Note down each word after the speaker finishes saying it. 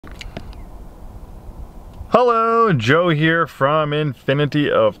Hello, Joe here from Infiniti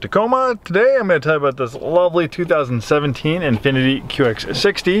of Tacoma. Today I'm going to tell you about this lovely 2017 Infiniti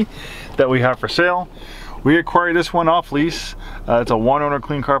QX60 that we have for sale. We acquired this one off lease. It's a one-owner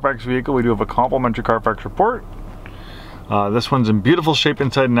clean Carfax vehicle. We do have a complimentary Carfax report. This one's in beautiful shape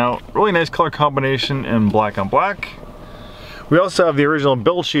inside and out. Really nice color combination in black on black. We also have the original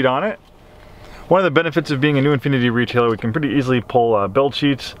build sheet on it. One of the benefits of being a new Infiniti retailer, we can pretty easily pull build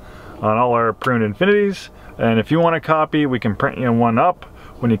sheets on all our pre-owned Infinitis. And if you want a copy, we can print you one up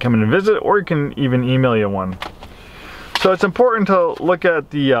when you come in and visit, or you can even email you one. So it's important to look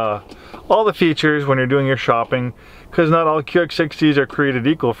at the all the features when you're doing your shopping, because not all QX60s are created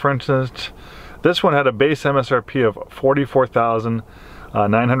equal. For instance, this one had a base MSRP of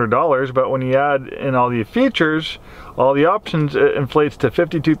 $44,900, but when you add in all the features, all the options, it inflates to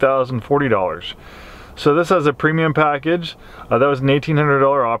 $52,040. So this has a premium package. That was an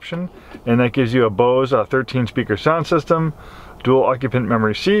 $1,800 option, and that gives you a Bose 13 speaker sound system, dual occupant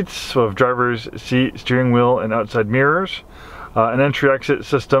memory seats, so have driver's seat, steering wheel, and outside mirrors, an entry exit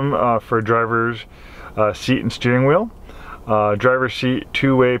system for driver's seat and steering wheel, driver's seat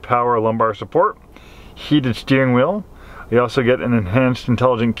two-way power lumbar support, heated steering wheel. You also get an enhanced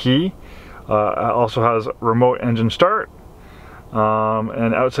intelligent key, also has remote engine start,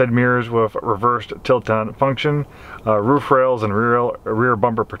 and outside mirrors with reversed tilt down function, roof rails, and rear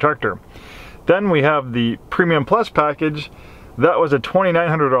bumper protector. Then we have the Premium Plus package. That was a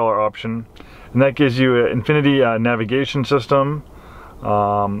 $2,900 option, and that gives you an Infiniti navigation system.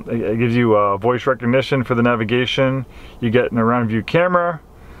 It gives you voice recognition for the navigation. You get an around view camera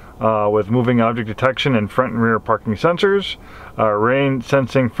with moving object detection and front and rear parking sensors, rain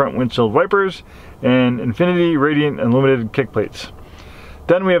sensing front windshield wipers, and Infiniti Radiant Unlimited kick plates.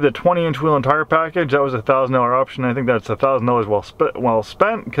 Then we have the 20-inch wheel and tire package. That was a $1,000 option. I think that's $1,000 well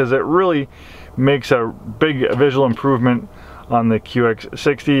spent, because it really makes a big visual improvement on the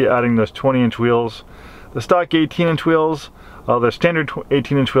QX60, adding those 20-inch wheels. The stock 18-inch wheels, the standard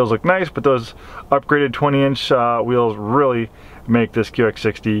 18-inch wheels look nice, but those upgraded 20-inch wheels really make this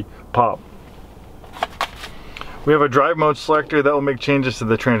QX60 pop. We have a drive mode selector that will make changes to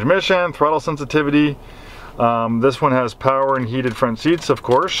the transmission, throttle sensitivity. This one has power and heated front seats, of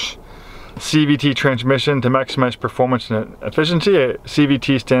course. CVT transmission to maximize performance and efficiency.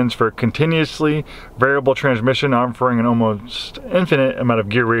 CVT stands for continuously variable transmission, offering an almost infinite amount of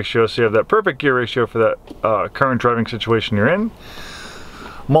gear ratio, so you have that perfect gear ratio for that current driving situation you're in.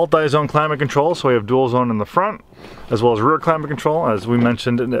 Multi-zone climate control, so we have dual zone in the front as well as rear climate control. As we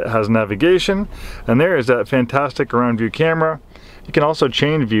mentioned, it has navigation, and there is that fantastic around view camera. You can also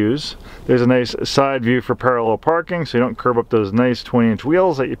change views. There's a nice side view for parallel parking, so you don't curb up those nice 20-inch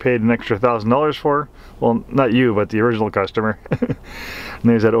wheels that you paid an extra $1,000 for. Well, not you, but the original customer. And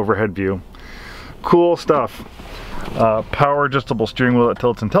there's that overhead view. Cool stuff. Power adjustable steering wheel that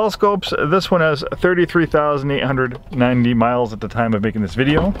tilts and telescopes. This one has 33,890 miles at the time of making this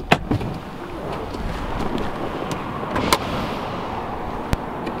video.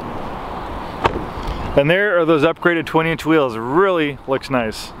 And there are those upgraded 20-inch wheels. Really looks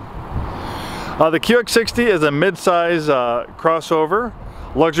nice. The QX60 is a mid-size crossover,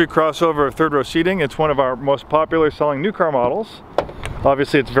 luxury crossover of third row seating. It's one of our most popular selling new car models.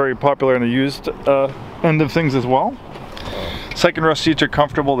 Obviously it's very popular in the used end of things as well. Second row seats are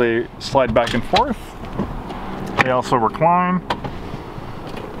comfortable. They slide back and forth. They also recline.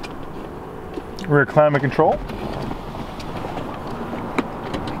 Rear climate control.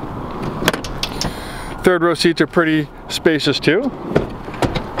 Third row seats are pretty spacious too.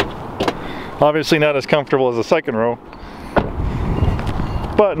 Obviously not as comfortable as the second row,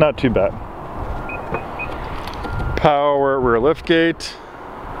 but not too bad. Power rear liftgate.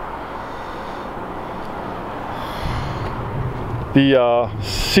 The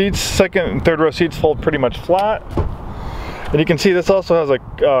seats, second and third row seats, fold pretty much flat. And you can see this also has a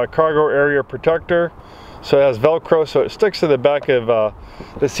cargo area protector. So it has Velcro, so it sticks to the back of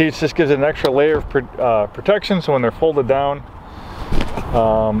the seats. Just gives it an extra layer of protection, so when they're folded down,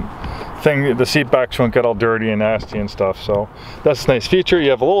 the seat backs won't get all dirty and nasty and stuff. So that's a nice feature.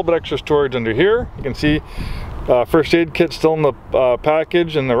 You have a little bit extra storage under here. You can see first aid kit still in the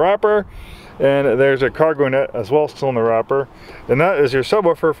package and the wrapper. And there's a cargo net as well still in the wrapper. And that is your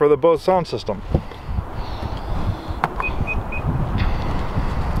subwoofer for the Bose sound system.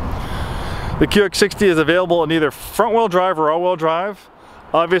 The QX60 is available in either front-wheel drive or all-wheel drive.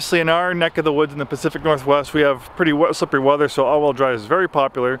 Obviously in our neck of the woods in the Pacific Northwest, we have pretty slippery weather, so all-wheel drive is very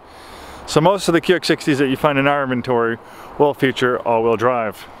popular. So most of the QX60s that you find in our inventory will feature all-wheel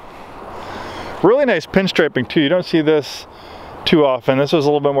drive. Really nice pinstriping too. You don't see this too often. This was a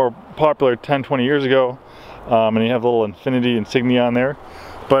little bit more popular 10-20 years ago, and you have a little Infiniti insignia on there.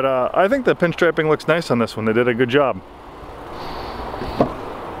 But I think the pinstriping looks nice on this one. They did a good job.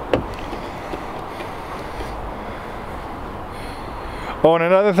 Oh, and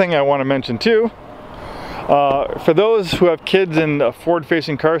another thing I want to mention too, for those who have kids in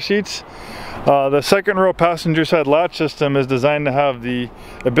forward-facing car seats, the second row passenger side latch system is designed to have the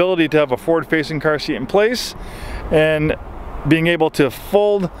ability to have a forward-facing car seat in place and being able to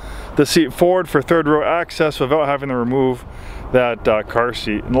fold the seat forward for third row access without having to remove that car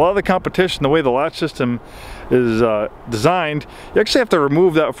seat. And a lot of the competition, the way the latch system is designed, you actually have to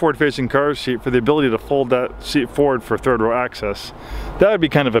remove that forward-facing car seat for the ability to fold that seat forward for third row access. That would be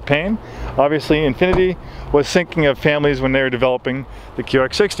kind of a pain. Obviously, Infiniti was thinking of families when they were developing the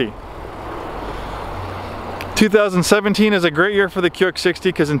QX60. 2017 is a great year for the QX60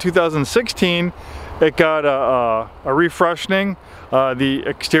 because in 2016 it got a refreshing. The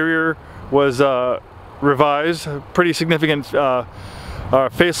exterior was revised, pretty significant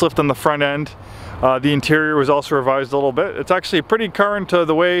facelift on the front end. The interior was also revised a little bit. It's actually pretty current to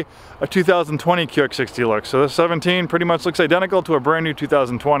the way a 2020 QX60 looks. So this 17 pretty much looks identical to a brand new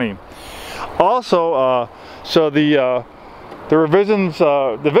 2020. Also, so the revisions,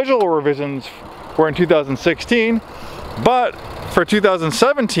 the visual revisions were in 2016, but for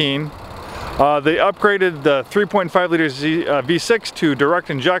 2017, they upgraded the 3.5 liters V6 to direct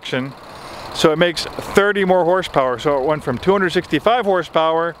injection, so it makes 30 more horsepower. So it went from 265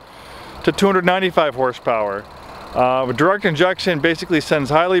 horsepower to 295 horsepower. Direct injection basically sends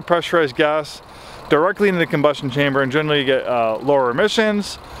highly pressurized gas directly into the combustion chamber, and generally you get lower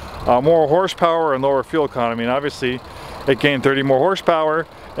emissions, more horsepower, and lower fuel economy. And obviously it gained 30 more horsepower,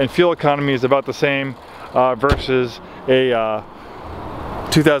 and fuel economy is about the same versus a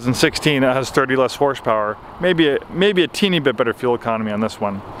 2016 that has 30 less horsepower. Maybe a teeny bit better fuel economy on this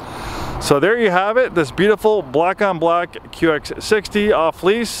one. So there you have it, this beautiful black on black QX60 off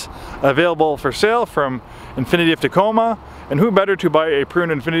lease, available for sale from Infiniti of Tacoma. And who better to buy a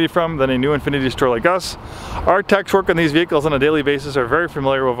pre-owned Infiniti from than a new Infiniti store like us? Our techs work on these vehicles on a daily basis, are very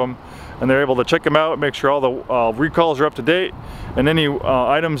familiar with them, and they're able to check them out, make sure all the recalls are up to date, and any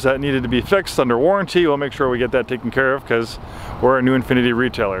items that needed to be fixed under warranty, we'll make sure we get that taken care of because we're a new Infiniti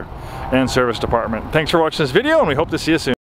retailer and service department. Thanks for watching this video, and we hope to see you soon.